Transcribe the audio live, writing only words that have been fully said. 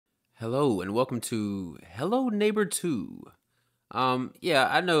Hello and welcome to Hello Neighbor 2. Yeah,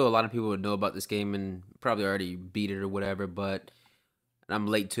 I know a lot of people would know about this game and probably already beat it or whatever, but I'm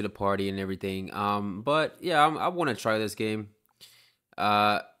late to the party and everything. But yeah, I want to try this game.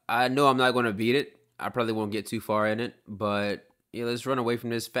 I know I'm not going to beat it. I probably won't get too far in it, but yeah, let's run away from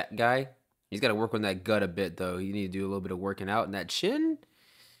this fat guy. He's got to work on that gut a bit though. You need to do a little bit of working out, and that chin.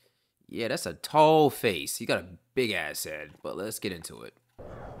 Yeah, that's a tall face. He got a big ass head, but let's get into it.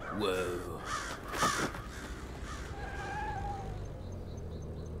 Whoa.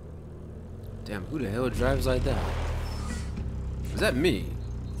 Damn, who the hell drives like that? Is that me?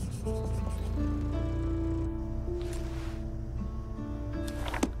 Oh,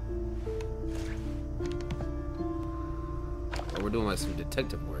 we're doing like some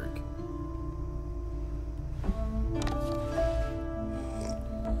detective work.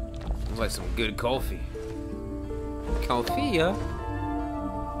 Looks like some good coffee. Coffee, yeah?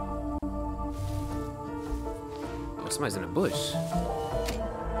 Oh, somebody's in a bush.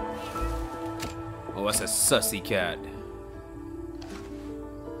 Oh, that's a sussy cat.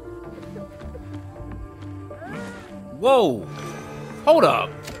 Whoa! Hold up!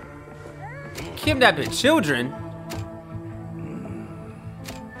 Kidnapping children?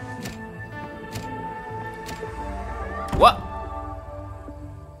 What?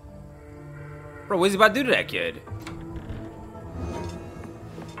 Bro, what's he about to do to that kid?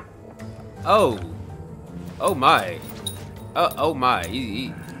 Oh. Oh my. Oh my.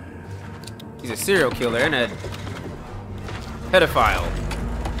 He's a serial killer and a pedophile.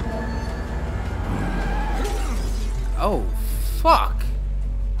 Oh, fuck.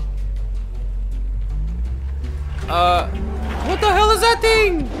 What the hell is that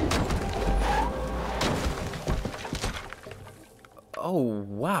thing? Oh,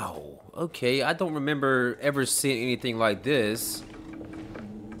 wow. Okay, I don't remember ever seeing anything like this.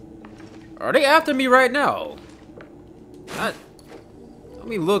 Are they after me right now? Let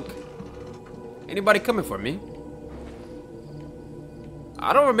me look. Anybody coming for me?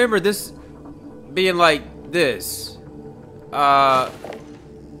 I don't remember this being like this.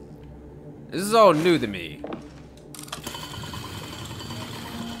 This is all new to me.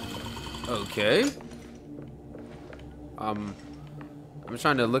 Okay. I'm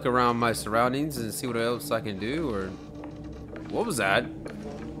trying to look around my surroundings and see what else I can do, or what was that?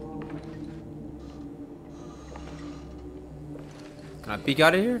 Can I peek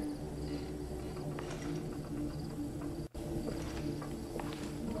out of here?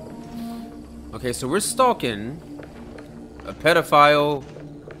 Okay, so we're stalking a pedophile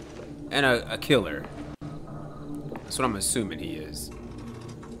and a killer. That's what I'm assuming he is.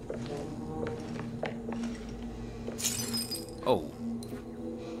 Oh.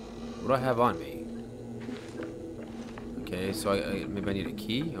 What do I have on me? Okay, so maybe I need a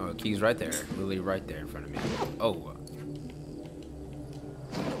key? Oh, a key's right there. Literally right there in front of me. Oh.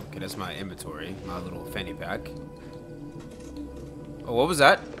 Okay, that's my inventory. My little fanny pack. Oh, what was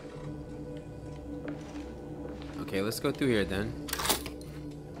that? Okay, let's go through here then.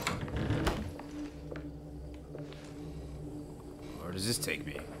 Where does this take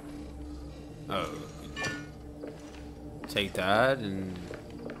me? Oh. Take that and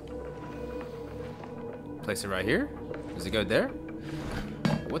place it right here. Does it go there?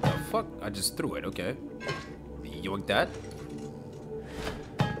 What the fuck? I just threw it. Okay. Yoink that.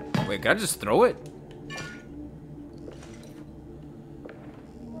 Wait, can I just throw it?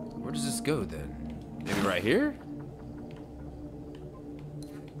 Where does this go then? Maybe right here?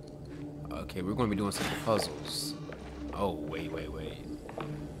 Okay, we're going to be doing some puzzles. Oh, wait.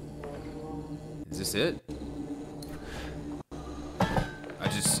 Is this it? I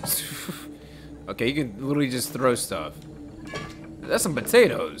just... Okay, you can literally just throw stuff. That's some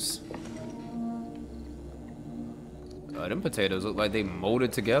potatoes. Them potatoes look like they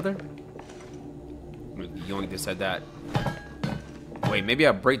molded together. Yoink this at that. Wait, maybe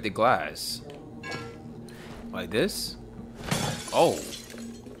I break the glass. Like this? Oh.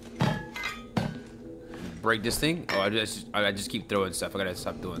 Break this thing? Oh, I just keep throwing stuff. I gotta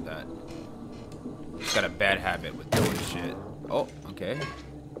stop doing that. Just got a bad habit with throwing shit. Oh, okay.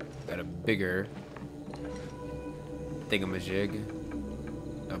 Got a bigger thingamajig.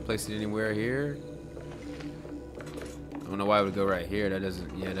 I'll place it anywhere here. I don't know why it would go right here. That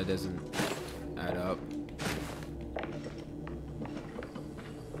doesn't, yeah, that doesn't add up.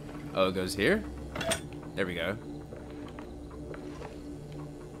 Oh, it goes here? There we go.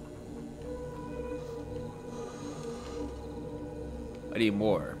 I need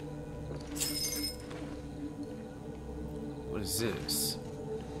more. What is this?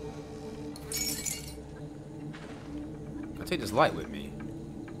 I'll take this light with me.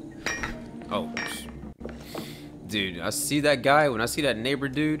 Oh, dude, I see that guy. When I see that neighbor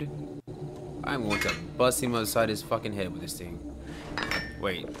dude, I'm going to bust him upside his fucking head with this thing.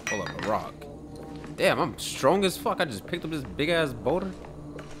 Wait, hold up, a rock. Damn, I'm strong as fuck. I just picked up this big ass boulder.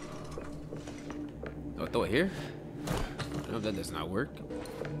 Oh, throw it here? No, that does not work.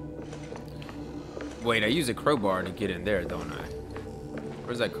 Wait, I use a crowbar to get in there, don't I?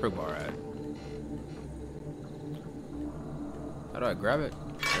 Where's that crowbar at? How do I grab it?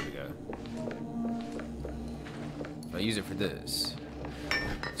 There we go. I use it for this.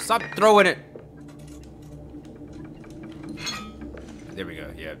 Stop throwing it! There we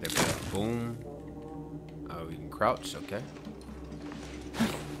go. Yeah, there we go. Boom. Oh, we can crouch. Okay.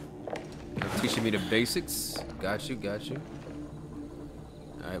 You're teaching me the basics. Got you, got you.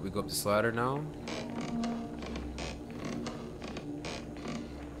 Alright, we go up the slider now.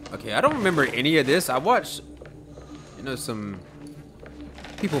 Okay, I don't remember any of this. I watched, you know, some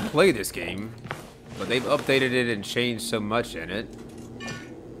people play this game, but they've updated it and changed so much in it.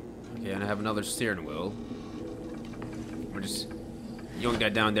 Okay, and I have another steering wheel. We're just yoink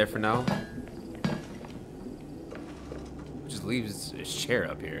that down there for now. Just leaves his chair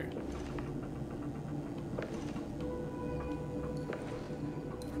up here.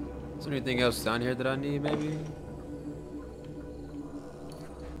 Is there anything else down here that I need, maybe?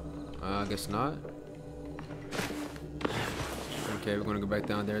 I guess not. Okay, we're gonna go back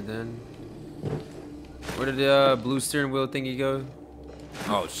down there then. Where did the blue steering wheel thingy go?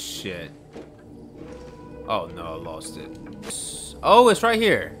 Oh shit. Oh no, I lost it. Oh, it's right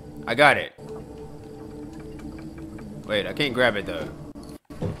here. I got it. Wait, I can't grab it though.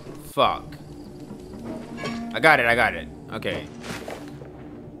 Fuck. I got it, I got it. Okay.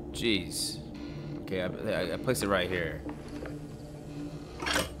 Jeez. Okay, I placed it right here.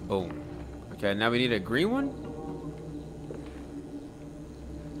 Boom. Okay, now we need a green one?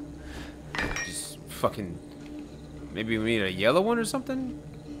 Just fucking... Maybe we need a yellow one or something?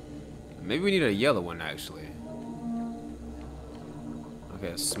 Maybe we need a yellow one, actually. Okay,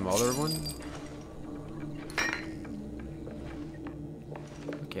 a smaller one.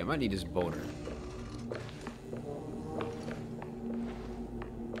 Okay, I might need this boulder.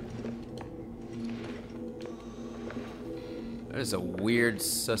 There's a weird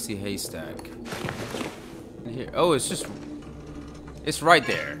sussy haystack. Here. Oh, it's just... It's right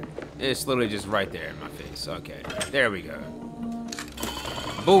there. It's literally just right there in my face. Okay. There we go.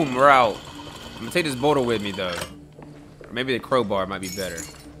 Boom, we're out. I'm gonna take this boulder with me, though. Or maybe the crowbar might be better.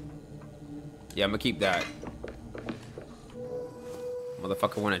 Yeah, I'm gonna keep that.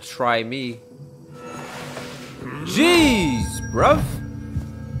 Motherfucker wanna try me. Jeez, bruv.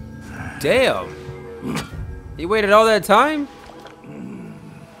 Damn. He waited all that time?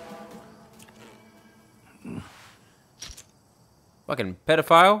 Fucking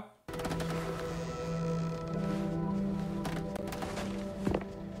pedophile.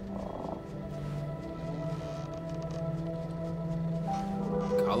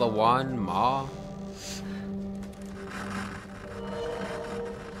 Kalawan Ma.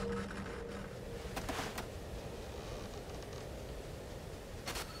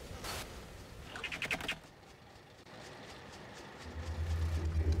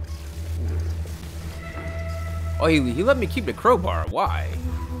 Oh, he let me keep the crowbar. Why?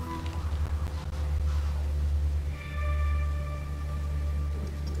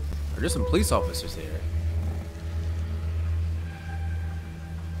 There's some police officers here.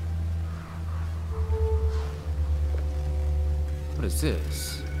 What is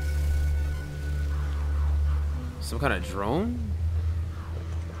this? Some kind of drone?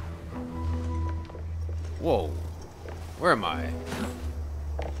 Whoa. Where am I?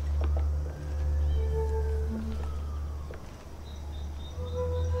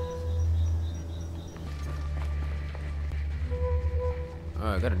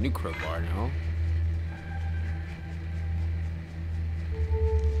 I got a new crowbar now.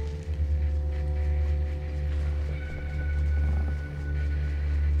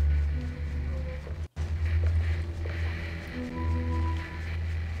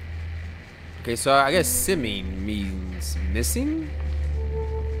 Okay, so I guess simming means missing.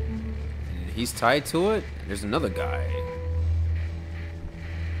 And he's tied to it. There's another guy.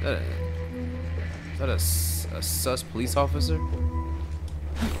 Is that a sus police officer?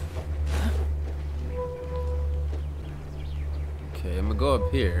 Okay, I'm gonna go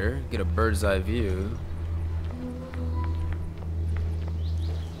up here, get a bird's eye view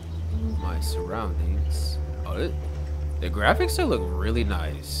of my surroundings. Oh, the graphics still look really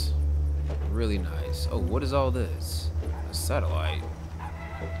nice. Really nice. Oh, what is all this? A satellite.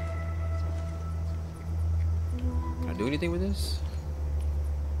 Can I do anything with this?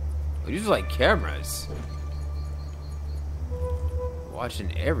 Oh, These are like cameras.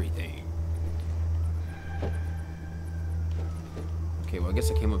 Watching everything. Okay, well I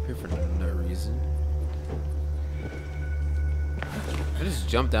guess I came up here for no reason. I just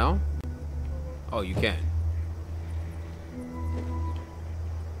jump down? Oh, you can.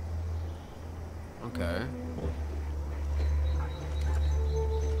 Okay.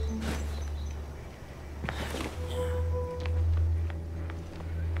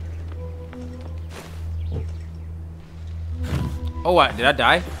 Oh, did I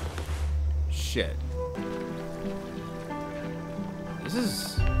die? Shit. This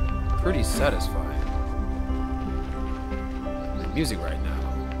is pretty satisfying. The music right now.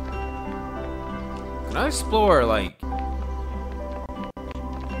 Can I explore, like,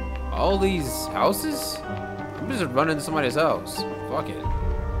 all these houses? I'm just running into somebody's house. Fuck it.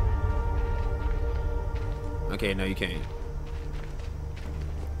 Okay, no, you can't.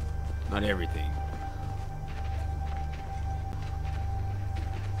 Not everything.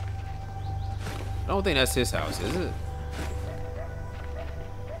 I don't think that's his house, is it?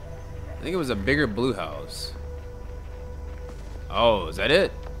 I think it was a bigger blue house. Oh, is that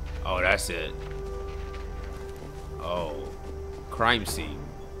it? Oh, that's it. Oh. Crime scene.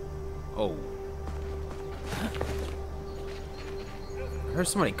 Oh. I heard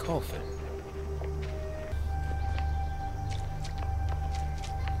somebody coughing.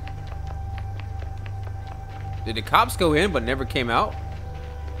 Did the cops go in but never came out?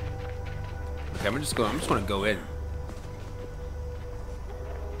 Okay, I'm just gonna go in.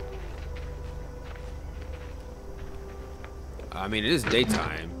 I mean, it is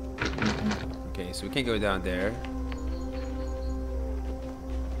daytime. Okay, so we can't go down there.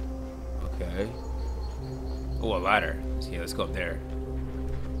 Okay. Oh, a ladder. Yeah, let's go up there.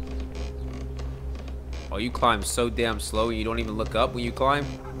 Oh, you climb so damn slow and you don't even look up when you climb?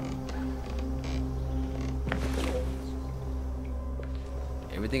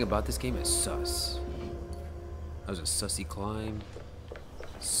 Everything about this game is sus. That was a sussy climb.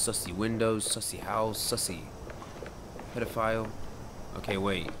 Sussy windows, sussy house, sussy pedophile. Okay,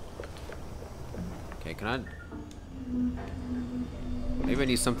 wait. Okay, can I... Maybe I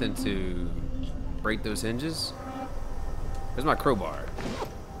need something to break those hinges. Where's my crowbar?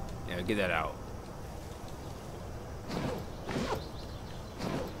 Yeah, get that out.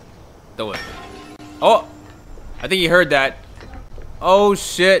 Throw it. Oh! I think you heard that. Oh,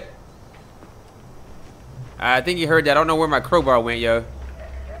 shit. I think you heard that. I don't know where my crowbar went, yo.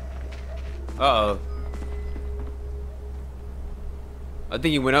 Uh-oh. I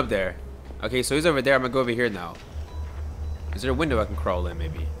think he went up there. Okay, so he's over there. I'm gonna go over here now. Is there a window I can crawl in,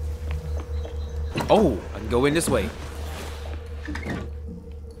 maybe? Oh, I can go in this way.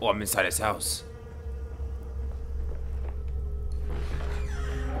 Oh, I'm inside his house.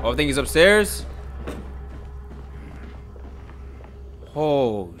 Oh, I think he's upstairs.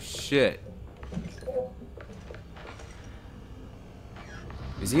 Oh, shit.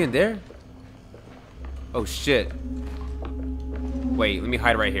 Is he in there? Oh, shit. Wait, let me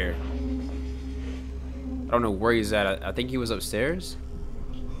hide right here. I don't know where he's at. I think he was upstairs.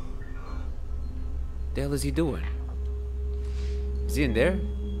 The hell is he doing? Is he in there?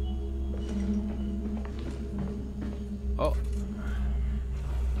 Oh.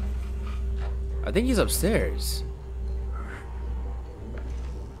 I think he's upstairs.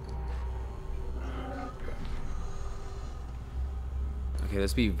 Okay,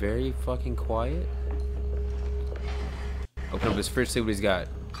 let's be very fucking quiet. Open up his fridge, see what he's got.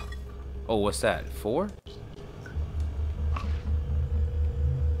 Oh, what's that? 4?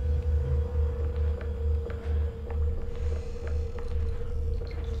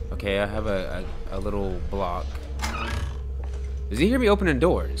 Okay, I have a little block. Does he hear me opening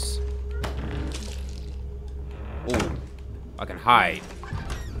doors? Oh, I can hide.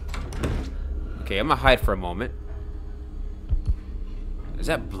 Okay, I'm gonna hide for a moment. Is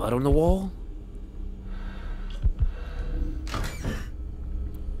that blood on the wall?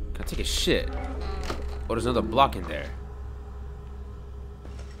 Can I take a shit? Oh, there's another block in there.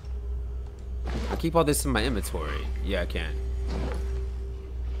 I keep all this in my inventory. Yeah, I can.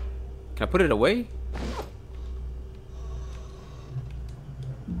 Can I put it away?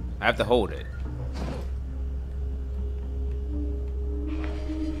 I have to hold it.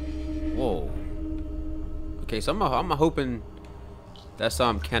 Whoa. Okay, so I'm hoping that's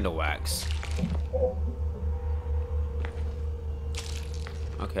some candle wax.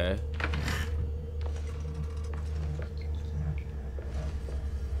 Okay.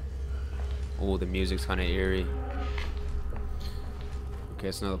 Oh, the music's kind of eerie. Okay,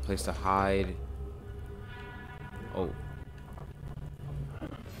 it's another place to hide. Oh.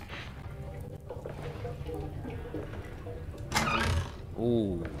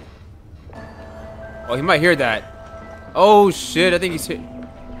 Ooh. Oh, he might hear that. Oh shit! I think he's hit.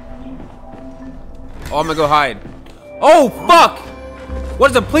 Oh, I'm gonna go hide. Oh fuck!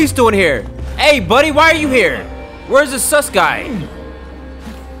 What is the police doing here? Hey, buddy, why are you here? Where's the sus guy?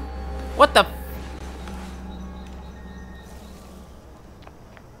 What the?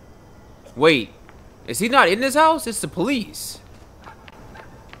 Wait, is he not in this house? It's the police.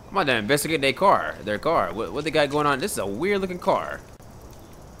 I'm about to investigate their car. What they got going on? This is a weird looking car.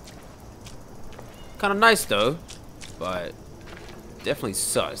 Kind of nice though, but definitely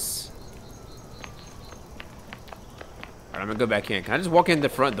sus. Alright, I'm gonna go back in. Can I just walk in the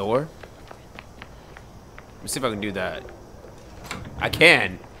front door? Let me see if I can do that. I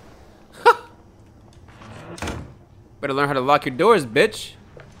can. Better learn how to lock your doors, bitch.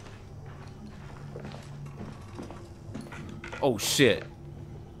 Oh shit.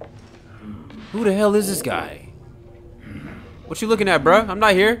 Who the hell is this guy? What you looking at, bruh? I'm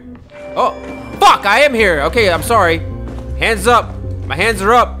not here. Oh, fuck, I am here. Okay, I'm sorry. Hands up. My hands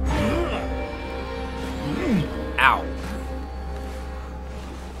are up. Ow.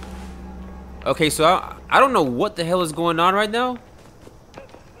 Okay, so I don't know what the hell is going on right now.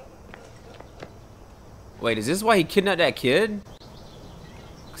 Wait, is this why he kidnapped that kid?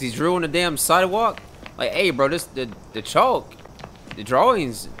 Cause he's drawing the damn sidewalk? Like, hey, bro, the chalk, the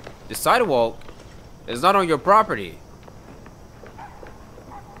drawings, the sidewalk is not on your property.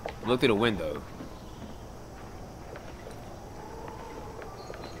 Look through the window.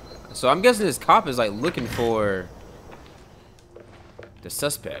 So I'm guessing this cop is like looking for the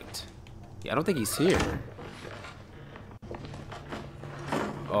suspect. Yeah, I don't think he's here.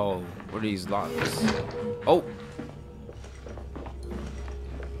 Oh, what are these locks? Oh.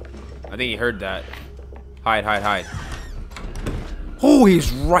 I think he heard that. Hide, hide, hide. Oh,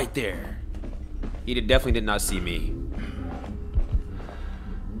 he's right there. He definitely did not see me.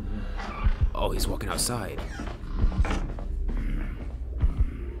 Oh, he's walking outside.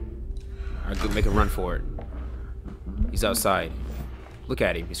 Alright, good, make a run for it. He's outside. Look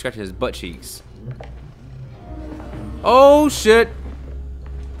at him. He's scratching his butt cheeks. Oh, shit.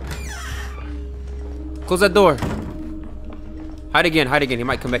 Close that door. Hide again, hide again. He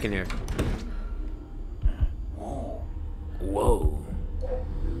might come back in here. Whoa.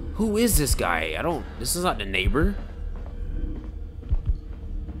 Who is this guy? This is not the neighbor.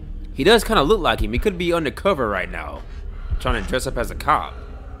 He does kind of look like him. He could be undercover right now, trying to dress up as a cop.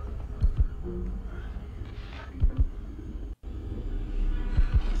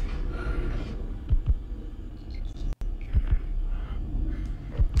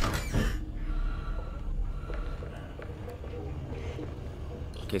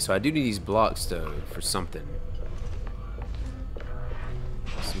 Okay, so I do need these blocks though for something.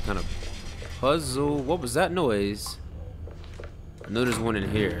 Some kind of puzzle. What was that noise? I know there's one in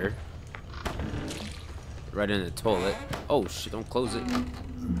here. Right in the toilet. Oh shit, don't close it.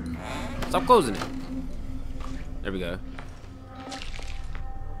 Stop closing it. There we go.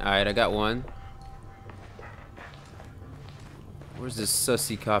 Alright, I got one. Where's this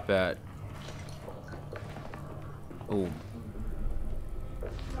sussy cop at? Oh.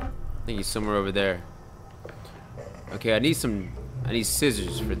 I think he's somewhere over there. Okay, I need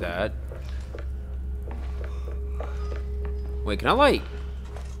scissors for that. Wait, can I like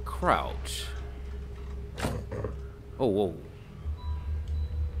crouch? Oh, whoa.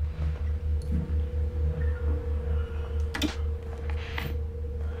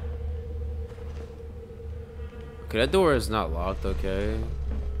 Okay, that door is not locked, okay.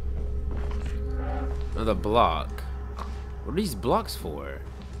 Another block. What are these blocks for?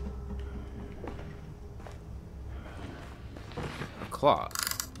 A clock.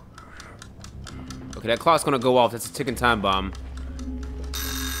 Okay, that clock's gonna go off. That's a ticking time bomb.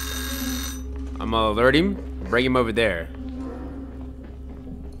 I'm gonna alert him. Bring him over there.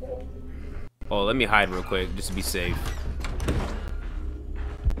 Oh, let me hide real quick, just to be safe.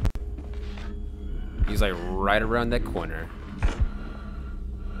 He's like right around that corner.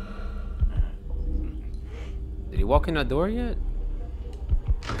 Did he walk in that door yet?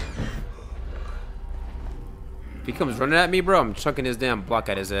 If he comes running at me, bro, I'm chucking his damn block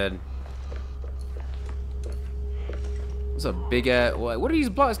at his head. What's a big ass? What are these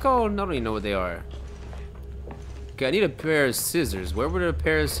blocks called? I don't even know what they are. Okay, I need a pair of scissors. Where would a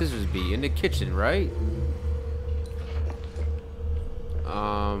pair of scissors be? In the kitchen, right?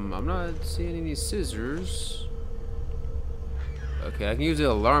 I'm not seeing any scissors. Okay, I can use the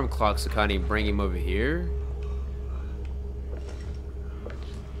alarm clock to kind of bring him over here.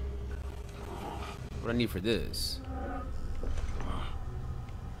 What do I need for this?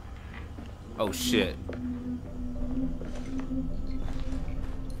 Oh shit.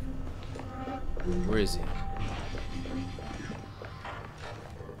 Where is he?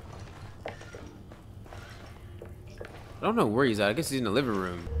 I don't know where he's at. I guess he's in the living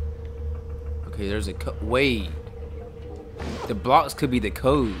room. Okay, there's a wait. The blocks could be the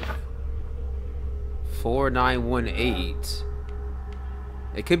code. 4918.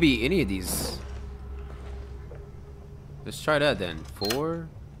 It could be any of these. Let's try that then.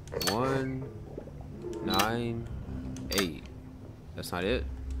 4198. That's not it.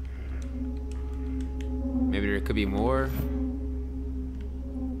 Maybe there could be more.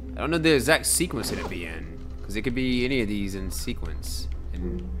 I don't know the exact sequence it'd be in, because it could be any of these in sequence.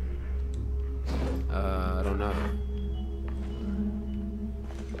 And I don't know.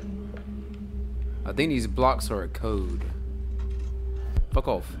 I think these blocks are a code. Fuck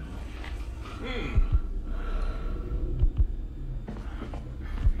off.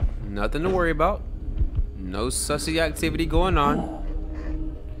 Nothing to worry about. No sussy activity going on.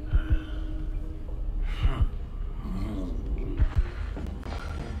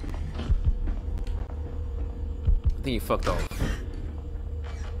 I think you fucked off.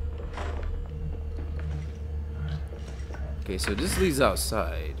 Okay, so this leads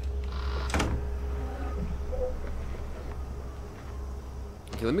outside.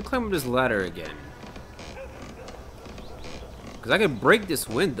 Okay, let me climb up this ladder again. Because I could break this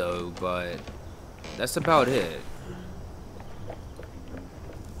window, but that's about it.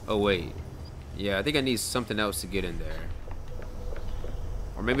 Oh, wait. Yeah, I think I need something else to get in there.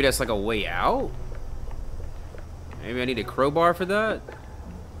 Or maybe that's like a way out? Maybe I need a crowbar for that?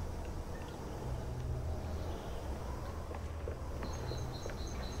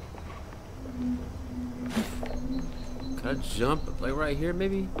 Can I jump like right here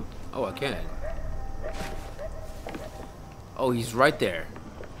maybe? Oh, I can. Oh, he's right there.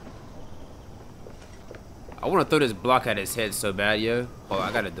 I want to throw this block at his head so bad, yo. Oh,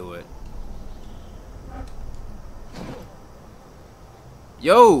 I gotta do it.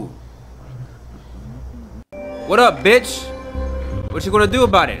 Yo! What up, bitch? What you gonna do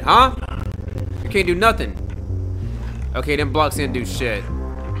about it, huh? You can't do nothing. Okay, them blocks didn't do shit.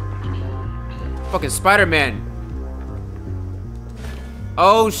 Fucking Spider-Man.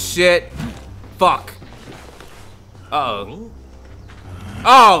 Oh, shit. Fuck. Uh-oh.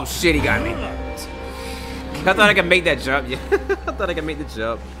 Oh, shit, he got me. I thought I could make that jump. Yeah, I thought I could make the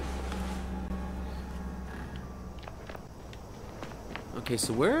jump. Okay,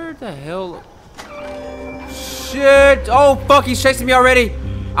 so where the hell... Shit! Oh, fuck, he's chasing me already.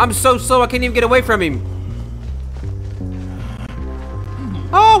 I'm so slow, I can't even get away from him.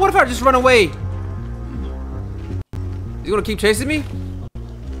 Oh, what if I just run away? You gonna keep chasing me?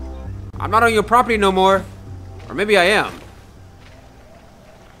 I'm not on your property no more. Or maybe I am.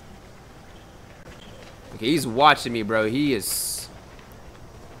 Okay, he's watching me, bro. He is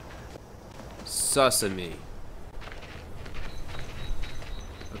sussing me.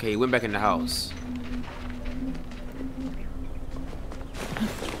 Okay, he went back in the house.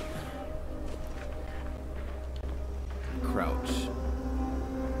 Crouch.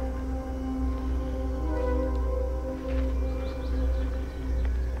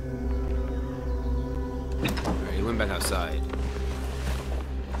 Alright, he went back outside.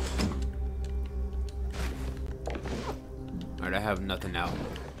 Alright, I have nothing out.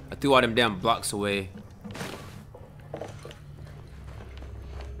 I threw all them damn blocks away.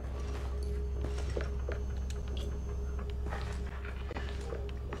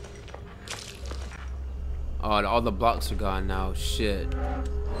 Oh, all the blocks are gone now. Shit.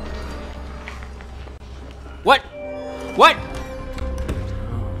 What? What?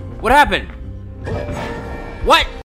 What happened? What?